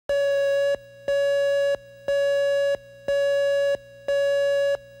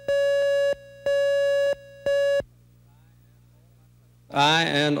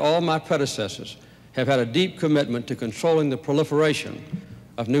and all my predecessors have had a deep commitment to controlling the proliferation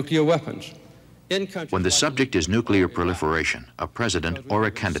of nuclear weapons. When the subject is nuclear proliferation, a president or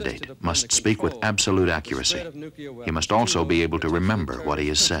a candidate must speak with absolute accuracy. He must also be able to remember what he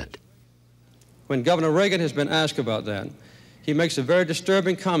has said. When Governor Reagan has been asked about that, he makes a very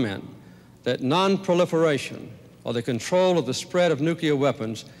disturbing comment that non-proliferation or the control of the spread of nuclear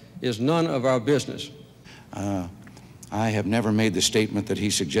weapons is none of our business. I have never made the statement that he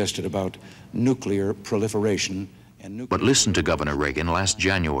suggested about nuclear proliferation. But listen to Governor Reagan last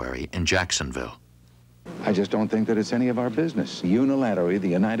January in Jacksonville. I just don't think that it's any of our business. Unilaterally, the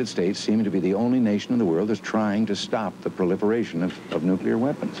United States seems to be the only nation in the world that's trying to stop the proliferation of nuclear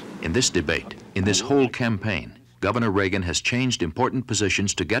weapons. In this debate, in this whole campaign, Governor Reagan has changed important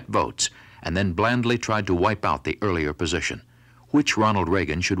positions to get votes and then blandly tried to wipe out the earlier position. Which Ronald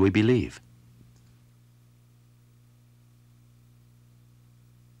Reagan should we believe?